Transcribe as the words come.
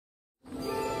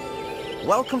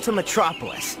Welcome to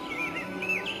Metropolis.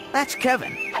 That's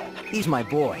Kevin. He's my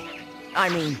boy. I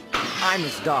mean, I'm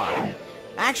his dog.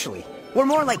 Actually, we're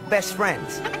more like best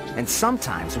friends. And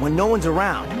sometimes, when no one's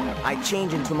around, I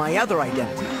change into my other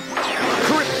identity.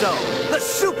 Krypto the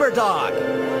Superdog!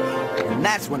 And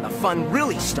that's when the fun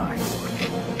really starts.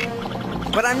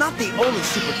 But I'm not the only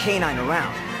super canine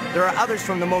around. There are others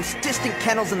from the most distant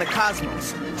kennels in the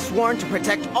cosmos, sworn to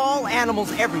protect all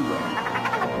animals everywhere.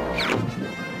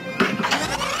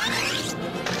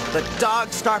 The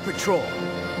Dog Star Patrol,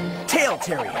 Tail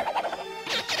Terrier,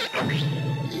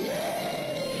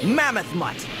 Mammoth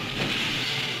Mutt,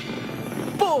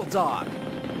 Bulldog,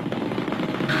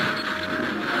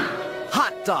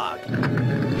 Hot Dog,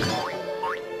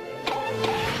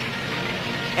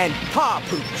 and Paw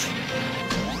Pooch.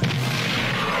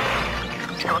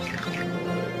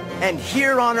 And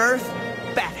here on Earth,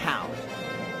 Bat Hound,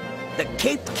 the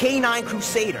Caped Canine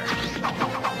Crusader.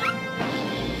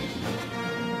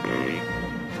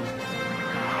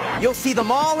 You'll see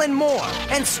them all and more,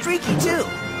 and Streaky too,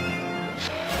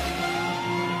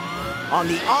 on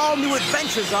the all-new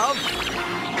adventures of